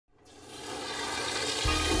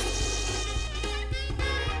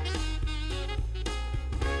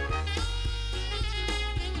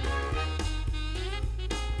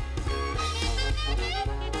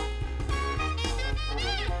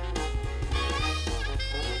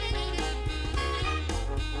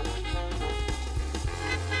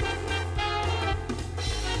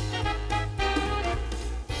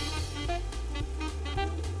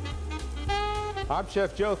I'm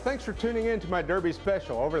Chef Joe. Thanks for tuning in to my Derby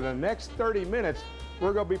special. Over the next 30 minutes,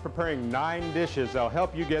 we're going to be preparing 9 dishes that'll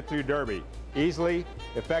help you get through Derby easily,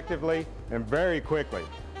 effectively, and very quickly.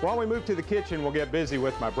 While we move to the kitchen, we'll get busy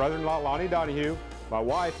with my brother-in-law, Lonnie Donahue, my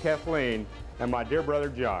wife, Kathleen, and my dear brother,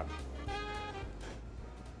 John.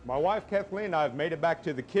 My wife, Kathleen, and I have made it back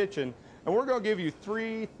to the kitchen, and we're going to give you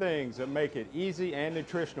 3 things that make it easy and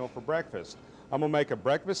nutritional for breakfast. I'm going to make a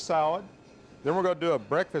breakfast salad. Then we're going to do a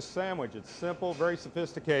breakfast sandwich. It's simple, very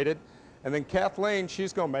sophisticated. And then Kathleen,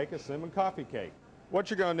 she's going to make a cinnamon coffee cake.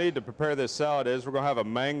 What you're going to need to prepare this salad is we're going to have a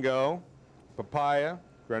mango, papaya,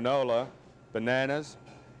 granola, bananas,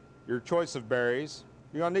 your choice of berries.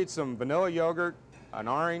 You're going to need some vanilla yogurt, an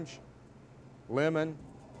orange, lemon,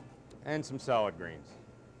 and some salad greens.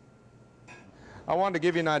 I wanted to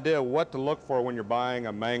give you an idea of what to look for when you're buying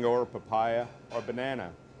a mango or papaya or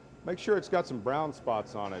banana. Make sure it's got some brown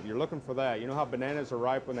spots on it. If you're looking for that, you know how bananas are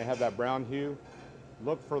ripe when they have that brown hue?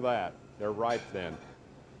 Look for that. They're ripe then.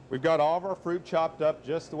 We've got all of our fruit chopped up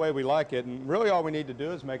just the way we like it, and really all we need to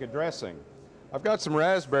do is make a dressing. I've got some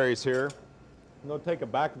raspberries here. I'm going to take a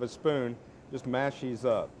back of a spoon, just mash these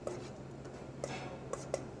up.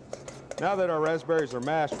 Now that our raspberries are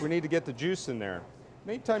mashed, we need to get the juice in there.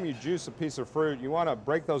 Anytime you juice a piece of fruit, you want to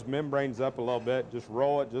break those membranes up a little bit. Just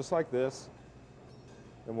roll it just like this.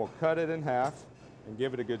 Then we'll cut it in half and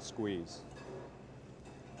give it a good squeeze.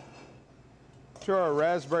 To our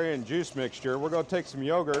raspberry and juice mixture, we're going to take some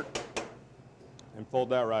yogurt and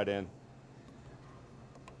fold that right in.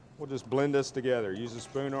 We'll just blend this together. Use a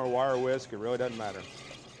spoon or a wire whisk, it really doesn't matter.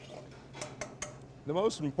 The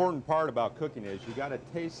most important part about cooking is you got to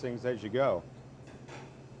taste things as you go.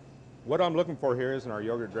 What I'm looking for here is in our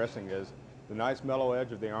yogurt dressing is the nice mellow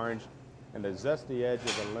edge of the orange and the zesty edge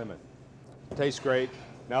of the lemon. Tastes great.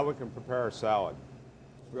 Now we can prepare our salad.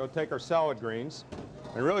 We're going to take our salad greens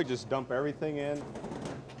and really just dump everything in.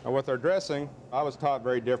 And with our dressing, I was taught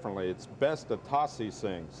very differently. It's best to toss these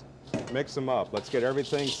things. Mix them up. Let's get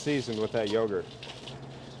everything seasoned with that yogurt.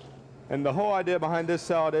 And the whole idea behind this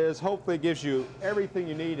salad is hopefully it gives you everything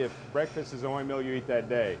you need if breakfast is the only meal you eat that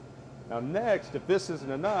day. Now next, if this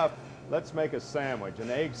isn't enough, let's make a sandwich, an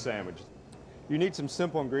egg sandwich. You need some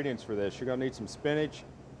simple ingredients for this. You're going to need some spinach,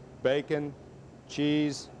 bacon,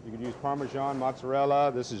 cheese, you can use Parmesan,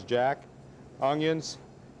 mozzarella, this is Jack, onions,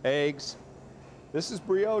 eggs. This is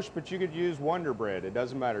brioche, but you could use Wonder Bread. It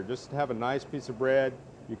doesn't matter. Just have a nice piece of bread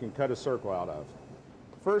you can cut a circle out of.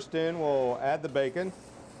 First in, we'll add the bacon.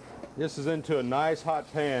 This is into a nice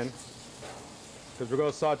hot pan because we're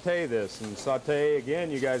going to saute this. And saute,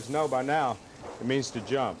 again, you guys know by now, it means to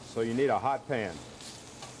jump. So you need a hot pan.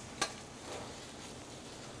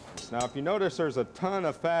 Now, if you notice there's a ton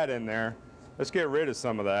of fat in there, let's get rid of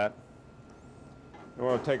some of that. And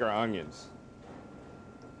we'll take our onions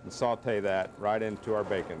and saute that right into our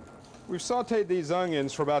bacon. We've sauteed these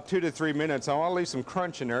onions for about 2 to 3 minutes. I want to leave some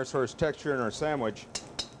crunch in there so there's texture in our sandwich.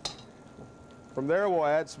 From there, we'll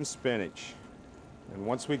add some spinach. And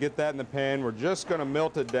once we get that in the pan, we're just going to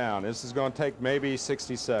melt it down. This is going to take maybe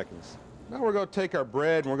 60 seconds. Now we're going to take our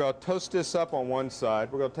bread and we're going to toast this up on one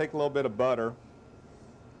side. We're going to take a little bit of butter,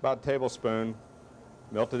 about a tablespoon,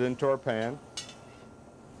 melt it into our pan.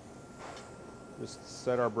 Just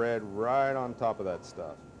set our bread right on top of that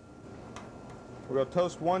stuff. We're going to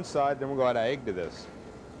toast one side, then we're going to add an egg to this.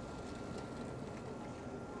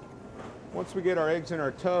 Once we get our eggs in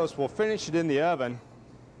our toast, we'll finish it in the oven.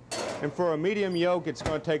 And for a medium yolk, it's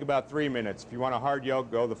going to take about 3 minutes. If you want a hard yolk,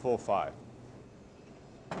 go the full 5.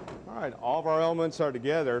 All right, all of our elements are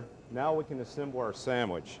together. Now we can assemble our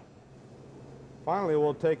sandwich. Finally,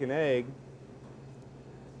 we'll take an egg.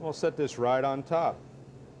 We'll set this right on top.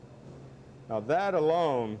 Now that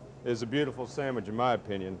alone is a beautiful sandwich in my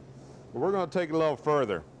opinion. But we're going to take it a little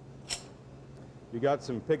further. You got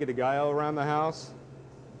some pico de gallo around the house?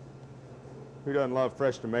 Who doesn't love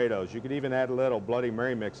fresh tomatoes? You could even add a little Bloody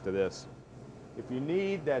Mary mix to this. If you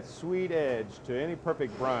need that sweet edge to any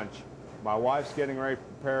perfect brunch, my wife's getting ready to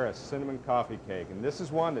prepare a cinnamon coffee cake. And this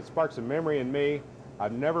is one that sparks a memory in me.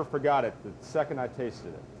 I've never forgot it the second I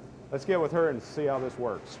tasted it. Let's get with her and see how this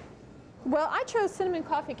works. Well, I chose cinnamon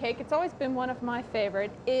coffee cake. It's always been one of my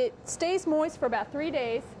favorite. It stays moist for about 3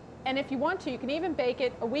 days, and if you want to, you can even bake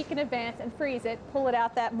it a week in advance and freeze it, pull it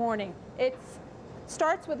out that morning. It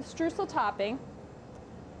starts with a streusel topping,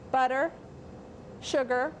 butter,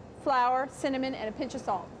 sugar, flour, cinnamon, and a pinch of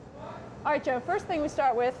salt. All right, Joe, first thing we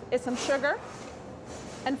start with is some sugar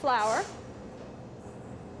and flour.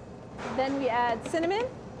 Then we add cinnamon,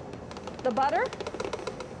 the butter,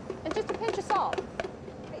 and just a pinch of salt.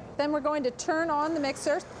 Then we're going to turn on the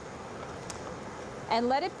mixer and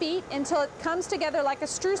let it beat until it comes together like a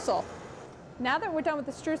streusel. Now that we're done with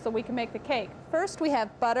the streusel, we can make the cake. First, we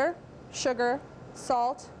have butter, sugar,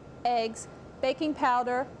 salt, eggs, baking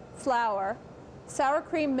powder, flour, sour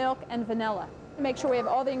cream, milk, and vanilla. Make sure we have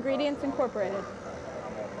all the ingredients incorporated.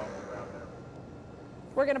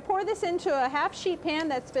 We're going to pour this into a half-sheet pan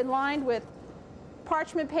that's been lined with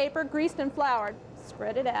parchment paper, greased and floured.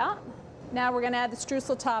 Spread it out. Now we're going to add the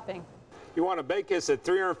streusel topping. You want to bake this at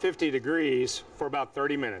 350 degrees for about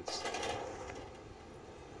 30 minutes.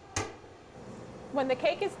 When the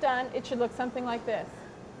cake is done, it should look something like this.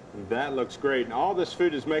 That looks great. And all this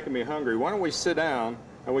food is making me hungry. Why don't we sit down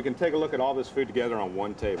and we can take a look at all this food together on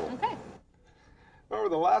one table. Okay. Over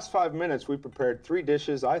the last 5 minutes, we prepared 3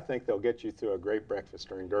 dishes. I think they'll get you through a great breakfast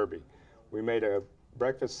during Derby. We made a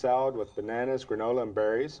breakfast salad with bananas, granola, and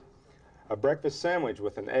berries. A breakfast sandwich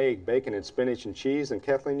with an egg, bacon, and spinach and cheese. And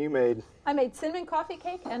Kathleen, you made? I made cinnamon coffee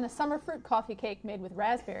cake and a summer fruit coffee cake made with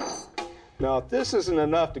raspberries. Now, if this isn't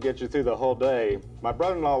enough to get you through the whole day, my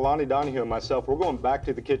brother-in-law Lonnie Donahue and myself, we're going back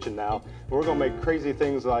to the kitchen now, and we're going to make crazy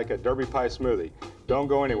things like a Derby pie smoothie. Don't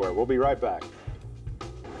go anywhere. We'll be right back.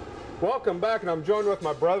 Welcome back, and I'm joined with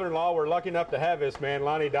my brother-in-law. We're lucky enough to have this man,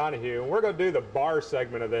 Lonnie Donahue, and we're going to do the bar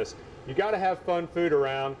segment of this. You got to have fun food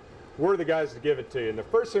around. We're the guys to give it to you. And the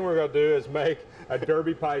first thing we're going to do is make a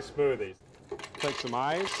Derby pie smoothie. Take some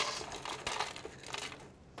ice.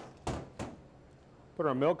 Put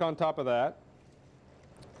our milk on top of that.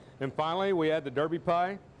 And finally, we add the Derby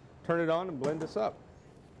pie, turn it on, and blend this up.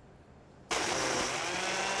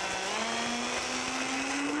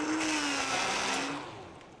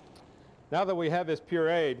 Now that we have this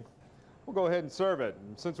pureed, we'll go ahead and serve it.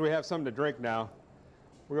 And since we have something to drink now,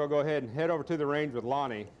 we're going to go ahead and head over to the range with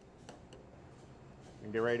Lonnie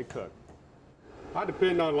and get ready to cook. I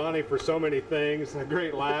depend on Lonnie for so many things, a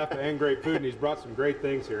great laugh and great food, and he's brought some great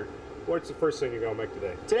things here. What's the first thing you're going to make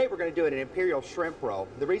today? Today we're going to do an imperial shrimp roll.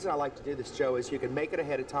 The reason I like to do this, Joe, is you can make it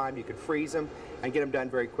ahead of time, you can freeze them, and get them done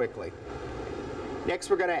very quickly. Next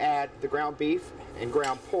we're going to add the ground beef and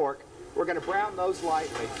ground pork. We're going to brown those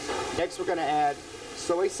lightly. Next we're going to add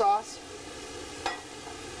soy sauce,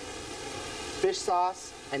 fish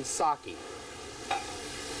sauce, and sake.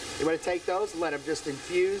 You want to take those and let them just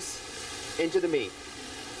infuse into the meat.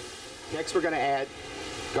 Next we're going to add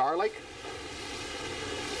garlic,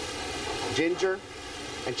 ginger,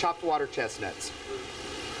 and chopped water chestnuts.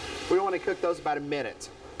 We want to cook those about a minute.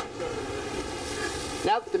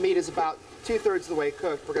 Now that the meat is about 2/3 of the way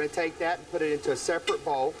cooked, we're going to take that and put it into a separate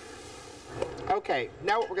bowl. Okay,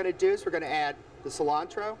 now what we're going to do is we're going to add the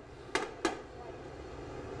cilantro,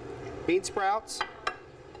 bean sprouts,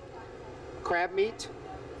 crab meat,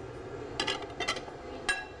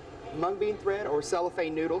 mung bean thread or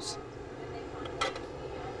cellophane noodles,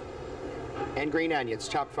 and green onions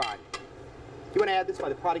chopped fine. You want to add this while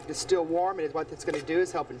the product is still warm, and what it's going to do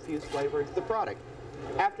is help infuse flavor into the product.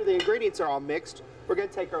 After the ingredients are all mixed, we're going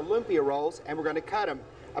to take our lumpia rolls and we're going to cut them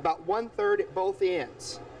about 1/3 at both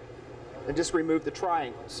ends and just remove the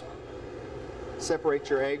triangles. Separate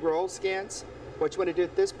your egg roll skins. What you want to do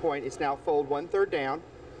at this point is now fold 1/3 down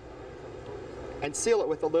and seal it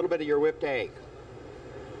with a little bit of your whipped egg.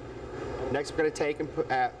 Next we're going to take and put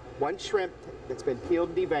one shrimp that's been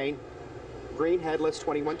peeled and deveined, green headless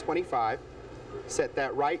 2125. Set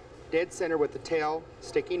that right dead center with the tail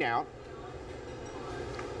sticking out.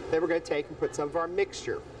 Then we're going to take and put some of our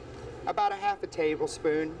mixture, about a 1/2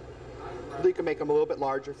 tablespoon. You can make them a little bit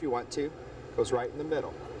larger if you want to. Goes right in the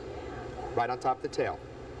middle, right on top of the tail.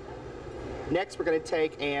 Next we're going to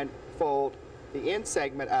take and fold the end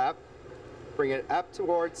segment up, bring it up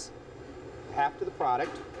towards half to the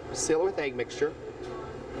product, seal it with egg mixture,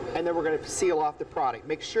 and then we're going to seal off the product.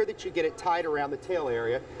 Make sure that you get it tight around the tail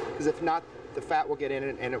area, because if not, the fat will get in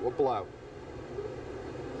it and it will blow.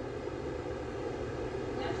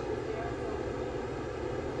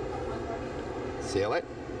 Seal it.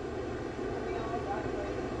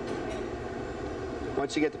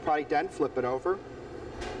 Once you get the product done, flip it over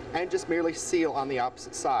and just merely seal on the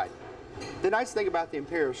opposite side. The nice thing about the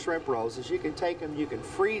imperial shrimp rolls is you can take them, you can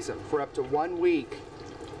freeze them for up to 1 week,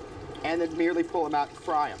 and then merely pull them out and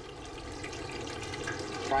fry them.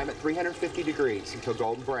 Fry them at 350 degrees until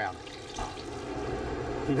golden brown.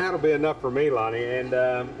 And that'll be enough for me, Lonnie. And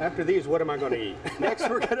after these, what am I going to eat? Next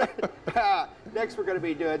we're going to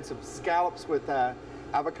be doing some scallops with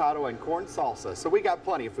avocado and corn salsa. So we got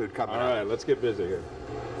plenty of food coming up. All right, let's get busy here.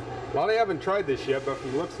 Lonnie, I haven't tried this yet, but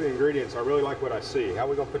from the looks of the ingredients, I really like what I see. How are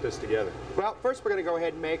we going to put this together? Well, first we're going to go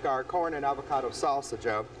ahead and make our corn and avocado salsa,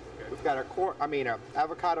 Joe. We've got our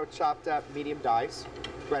avocado chopped up, medium dice.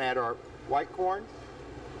 We're going to add our white corn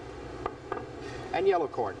and yellow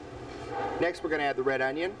corn. Next, we're going to add the red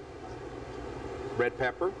onion, red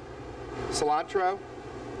pepper, cilantro,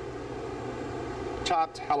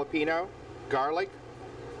 chopped jalapeno, garlic,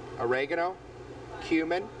 oregano,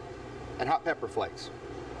 cumin, and hot pepper flakes.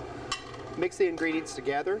 Mix the ingredients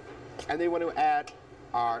together, and then we want to add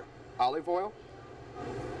our olive oil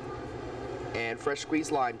and fresh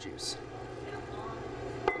squeezed lime juice.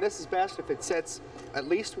 And this is best if it sets at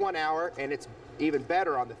least 1 hour, and it's even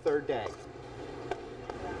better on the 3rd day.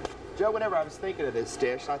 Joe, whenever I was thinking of this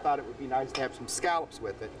dish, I thought it would be nice to have some scallops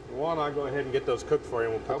with it. Why don't I go ahead and get those cooked for you,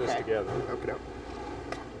 and we'll put this together. Okay.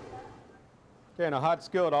 Okay, in a hot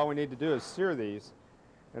skillet, all we need to do is sear these,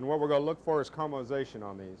 and what we're going to look for is caramelization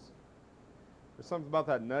on these. There's something about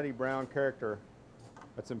that nutty brown character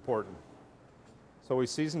that's important. So we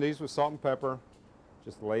season these with salt and pepper.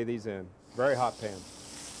 Just lay these in. Very hot pan.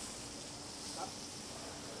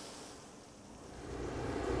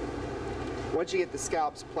 Once you get the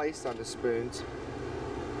scallops placed on the spoons,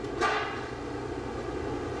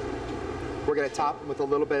 we're going to top them with a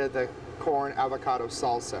little bit of the corn avocado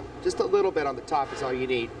salsa. Just a little bit on the top is all you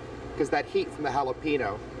need, because that heat from the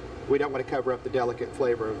jalapeno, we don't want to cover up the delicate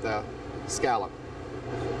flavor of the scallop.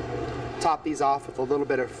 Top these off with a little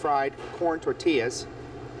bit of fried corn tortillas,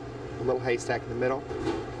 a little haystack in the middle,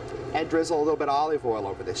 and drizzle a little bit of olive oil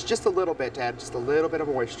over this, just a little bit to add just a little bit of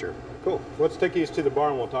moisture. Cool. Let's take these to the bar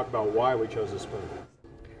and we'll talk about why we chose this spoon.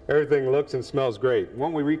 Everything looks and smells great. Why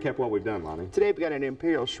don't we recap what we've done, Lonnie? Today we've got an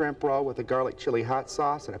imperial shrimp roll with a garlic chili hot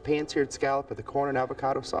sauce and a pan-seared scallop with a corn and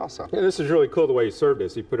avocado salsa. Yeah, this is really cool the way you served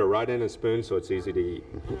this. You put it right in a spoon so it's easy to eat.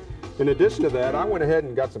 In addition to that, I went ahead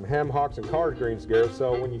and got some ham hocks and collard greens together,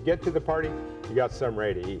 so when you get to the party, you got some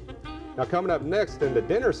ready to eat. Now coming up next in the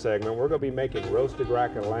dinner segment, we're going to be making roasted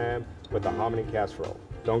rack of lamb with a hominy casserole.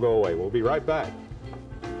 Don't go away. We'll be right back.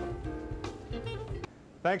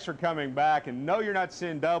 Thanks for coming back, and no, you're not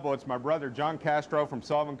seeing double. It's my brother John Castro from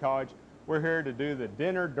Sullivan College. We're here to do the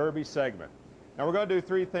dinner derby segment. Now we're going to do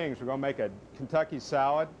 3 things. We're going to make a Kentucky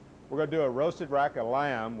salad, we're going to do a roasted rack of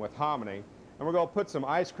lamb with hominy, and we're going to put some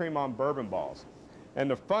ice cream on bourbon balls.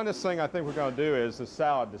 And the funnest thing I think we're going to do is the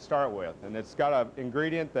salad to start with, and it's got an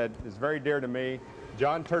ingredient that is very dear to me.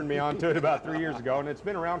 John turned me on to it about 3 years ago, and it's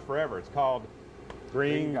been around forever. It's called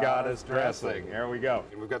Green Goddess dressing. There we go.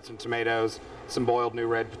 We've got some tomatoes, some boiled new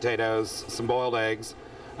red potatoes, some boiled eggs,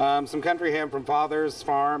 some country ham from Father's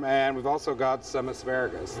Farm, and we've also got some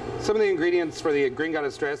asparagus. Some of the ingredients for the Green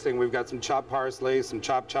Goddess dressing, we've got some chopped parsley, some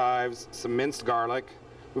chopped chives, some minced garlic.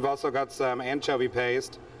 We've also got some anchovy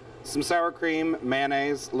paste, some sour cream,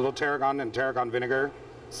 mayonnaise, a little tarragon and tarragon vinegar,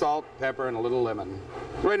 salt, pepper, and a little lemon.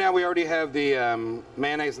 Right now we already have the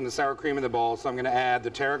mayonnaise and the sour cream in the bowl, so I'm going to add the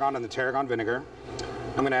tarragon and the tarragon vinegar.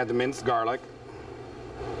 I'm going to add the minced garlic.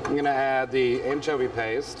 I'm going to add the anchovy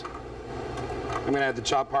paste. I'm going to add the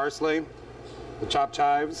chopped parsley, the chopped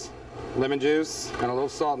chives, lemon juice, and a little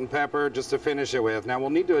salt and pepper just to finish it with. Now we'll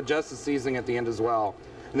need to adjust the seasoning at the end as well.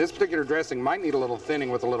 And this particular dressing might need a little thinning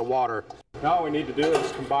with a little water. Now all we need to do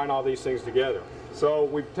is combine all these things together. So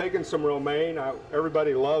we've taken some romaine.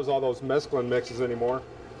 Everybody loves all those mesclun mixes anymore.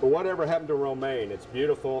 But whatever happened to romaine? It's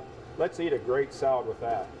beautiful. Let's eat a great salad with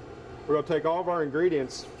that. We're going to take all of our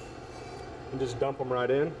ingredients and just dump them right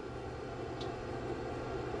in.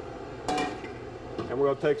 And we're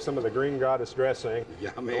going to take some of the Green Goddess dressing.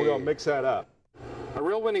 Yummy. And we're going to mix that up. A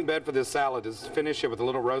real winning bet for this salad is to finish it with a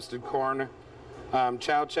little roasted corn.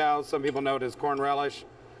 Chow chow, some people know it as corn relish.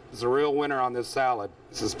 It's a real winner on this salad.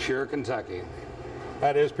 This is pure Kentucky.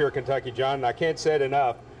 That is pure Kentucky, John, and I can't say it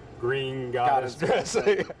enough. Green Goddess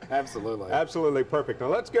dressing. Absolutely. Absolutely perfect. Now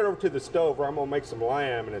let's get over to the stove where I'm going to make some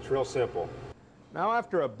lamb, and it's real simple. Now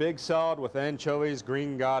after a big salad with anchovies,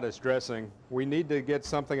 Green Goddess dressing, we need to get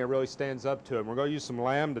something that really stands up to it. We're going to use some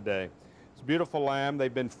lamb today. It's beautiful lamb.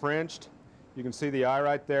 They've been Frenched. You can see the eye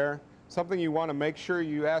right there. Something you want to make sure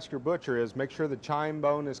you ask your butcher is make sure the chine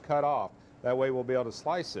bone is cut off. That way we'll be able to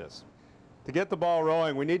slice this. To get the ball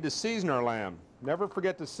rolling, we need to season our lamb. Never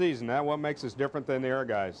forget to season. That's what makes us different than the other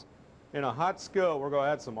guys. In a hot skillet, we're going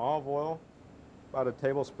to add some olive oil, about a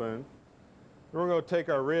tablespoon. Then we're going to take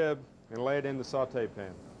our rib and lay it in the saute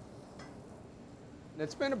pan. And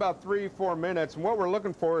it's been about 3-4 minutes, and what we're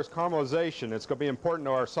looking for is caramelization. It's going to be important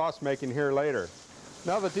to our sauce making here later.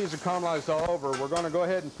 Now that these are caramelized all over, we're going to go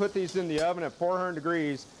ahead and put these in the oven at 400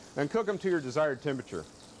 degrees and cook them to your desired temperature.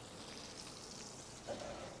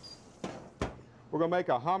 We're going to make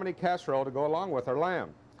a hominy casserole to go along with our lamb.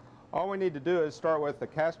 All we need to do is start with the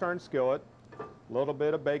cast iron skillet, a little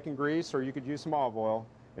bit of bacon grease, or you could use some olive oil,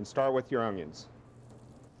 and start with your onions.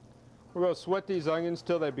 We're going to sweat these onions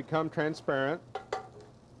till they become transparent.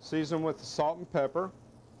 Season them with the salt and pepper.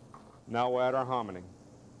 Now we'll add our hominy.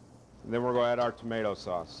 And then we're going to add our tomato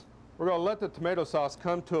sauce. We're going to let the tomato sauce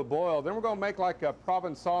come to a boil. Then we're going to make like a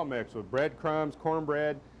Provençal mix with breadcrumbs,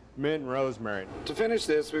 cornbread, mint, and rosemary. To finish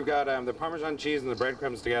this, we've got the Parmesan cheese and the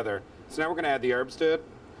breadcrumbs together. So now we're going to add the herbs to it.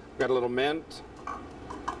 We've got a little mint, a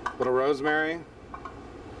little rosemary,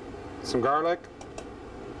 some garlic,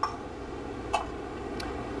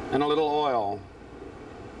 and a little oil.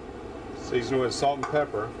 Season with salt and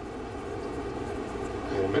pepper.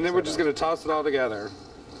 And then we're just going to toss it all together.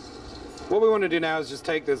 What we want to do now is just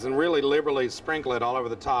take this and really liberally sprinkle it all over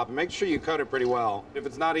the top. And make sure you coat it pretty well. If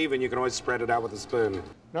it's not even, you can always spread it out with a spoon.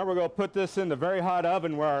 Now we're going to put this in the very hot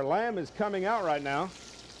oven where our lamb is coming out right now.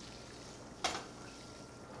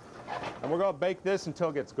 And we're going to bake this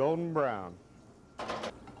until it gets golden brown.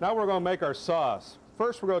 Now we're going to make our sauce.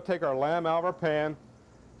 First we're going to take our lamb out of our pan,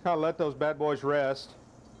 kind of let those bad boys rest.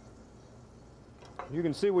 You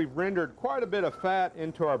can see we've rendered quite a bit of fat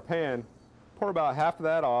into our pan. Pour about half of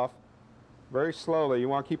that off very slowly. You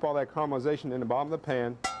want to keep all that caramelization in the bottom of the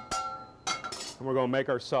pan. And we're going to make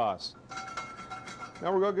our sauce.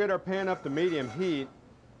 Now we're going to get our pan up to medium heat,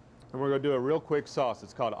 and we're going to do a real quick sauce.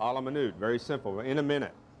 It's called a la minute, very simple, in a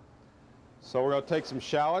minute. So we're going to take some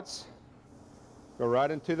shallots, go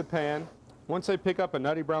right into the pan. Once they pick up a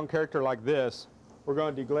nutty brown character like this, we're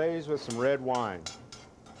going to deglaze with some red wine.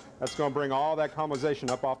 That's going to bring all that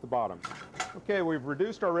caramelization up off the bottom. Okay, we've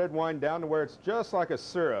reduced our red wine down to where it's just like a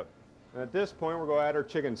syrup. And at this point, we're going to add our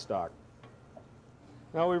chicken stock.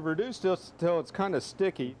 Now we've reduced this till it's kind of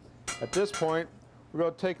sticky. At this point, we're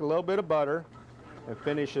going to take a little bit of butter and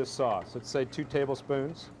finish this sauce. Let's say 2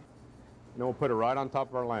 tablespoons. And then we'll put it right on top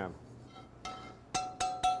of our lamb.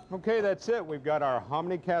 Okay, that's it. We've got our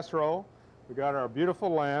hominy casserole, we've got our beautiful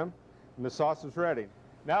lamb, and the sauce is ready.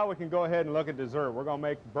 Now we can go ahead and look at dessert. We're going to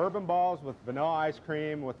make bourbon balls with vanilla ice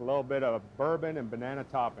cream with a little bit of bourbon and banana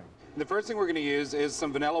topping. The first thing we're going to use is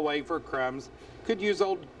some vanilla wafer crumbs. Could use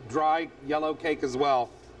old dry yellow cake as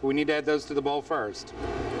well. We need to add those to the bowl first.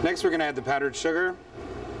 Next we're going to add the powdered sugar,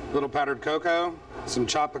 a little powdered cocoa, some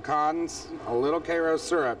chopped pecans, a little Karo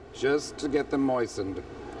syrup just to get them moistened.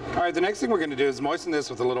 All right, the next thing we're going to do is moisten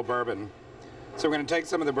this with a little bourbon. So we're going to take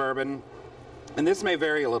some of the bourbon, and this may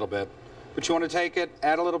vary a little bit, but you want to take it,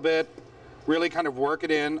 add a little bit, really kind of work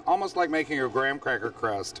it in, almost like making a graham cracker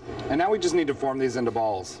crust. And now we just need to form these into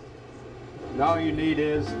balls. Now all you need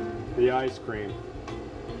is the ice cream.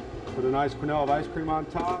 Put a nice quenelle of ice cream on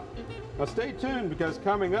top. Now stay tuned, because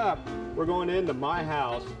coming up, we're going into my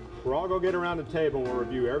house. We're all going to get around the table and we'll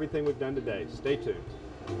review everything we've done today. Stay tuned.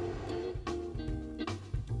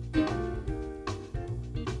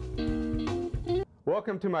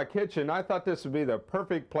 Welcome to my kitchen. I thought this would be the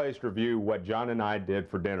perfect place to review what John and I did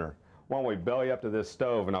for dinner. Why don't we belly up to this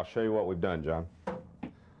stove and I'll show you what we've done, John.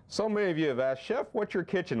 So many of you have asked, Chef, what's your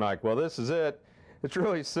kitchen like? Well, this is it. It's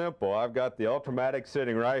really simple. I've got the Ultramatic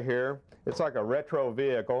sitting right here. It's like a retro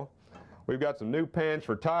vehicle. We've got some new pans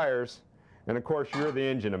for tires, and of course you're the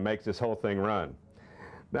engine that makes this whole thing run.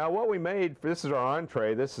 Now what we made, this is our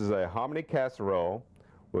entree. This is a hominy casserole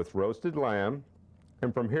with roasted lamb,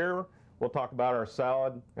 and from here we'll talk about our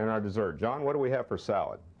salad and our dessert. John, what do we have for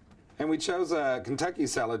salad? And we chose a Kentucky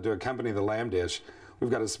salad to accompany the lamb dish.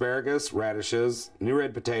 We've got asparagus, radishes, new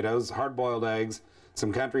red potatoes, hard-boiled eggs,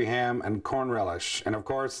 some country ham, and corn relish, and of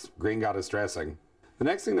course, green goddess dressing. The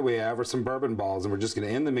next thing that we have are some bourbon balls, and we're just going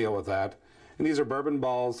to end the meal with that. And these are bourbon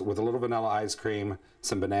balls with a little vanilla ice cream,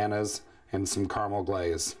 some bananas, and some caramel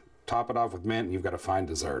glaze. Top it off with mint, and you've got a fine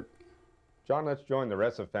dessert. John, let's join the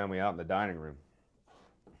rest of the family out in the dining room.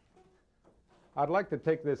 I'd like to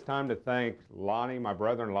take this time to thank Lonnie, my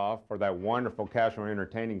brother-in-law, for that wonderful casual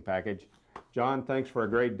entertaining package. John, thanks for a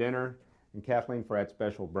great dinner, and Kathleen for that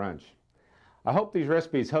special brunch. I hope these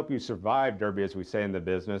recipes help you survive Derby, as we say in the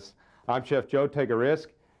business. I'm Chef Joe. Take a risk.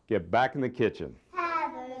 Get back in the kitchen.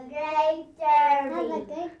 Have a great Derby. Have a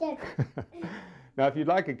great Derby. Now, if you'd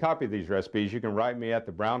like a copy of these recipes, you can write me at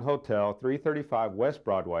the Brown Hotel, 335 West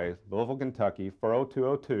Broadway, Louisville, Kentucky,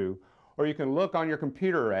 40202, or you can look on your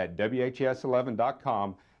computer at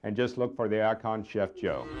WHAS11.com and just look for the icon Chef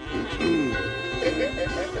Joe.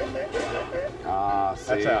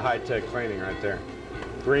 That's a high-tech cleaning right there.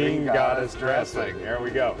 Green Goddess dressing. There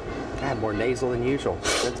we go. God, more nasal than usual.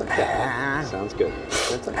 That's okay. Sounds good.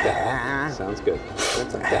 That's okay. Sounds good.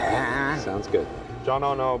 That's okay. Sounds good. John, I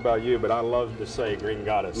don't know about you, but I love to say Green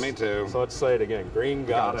Goddess. Me too. So let's say it again. Green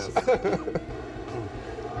Goddess. All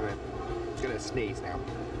right. I'm going to sneeze now.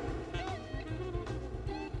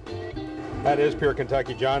 That is pure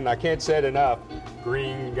Kentucky, John, and I can't say it enough.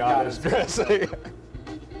 Green Goddess dressing.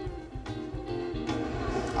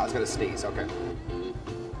 I was going to sneeze. Okay.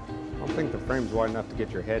 I don't think the frame's wide enough to get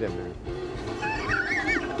your head in there.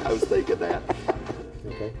 I was thinking that.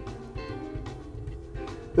 Okay.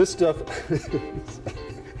 This stuff.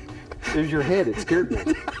 It was your head. It scared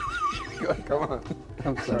me. Come on.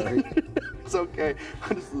 I'm sorry. It's okay.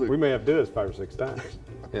 We may have to do this 5 or 6 times.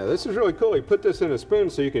 Yeah, this is really cool. You put this in a spoon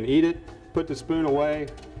so you can eat it. Put the spoon away.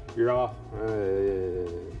 You're off.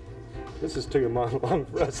 This is too long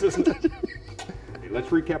for us, isn't it? Let's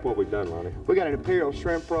recap what we've done, Lonnie. We got an imperial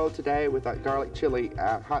shrimp roll today with a garlic chili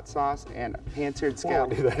hot sauce and hand-seared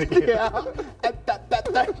scallop. Do that again. Yeah.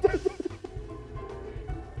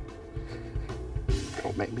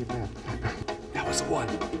 Don't make me mad. That was the one.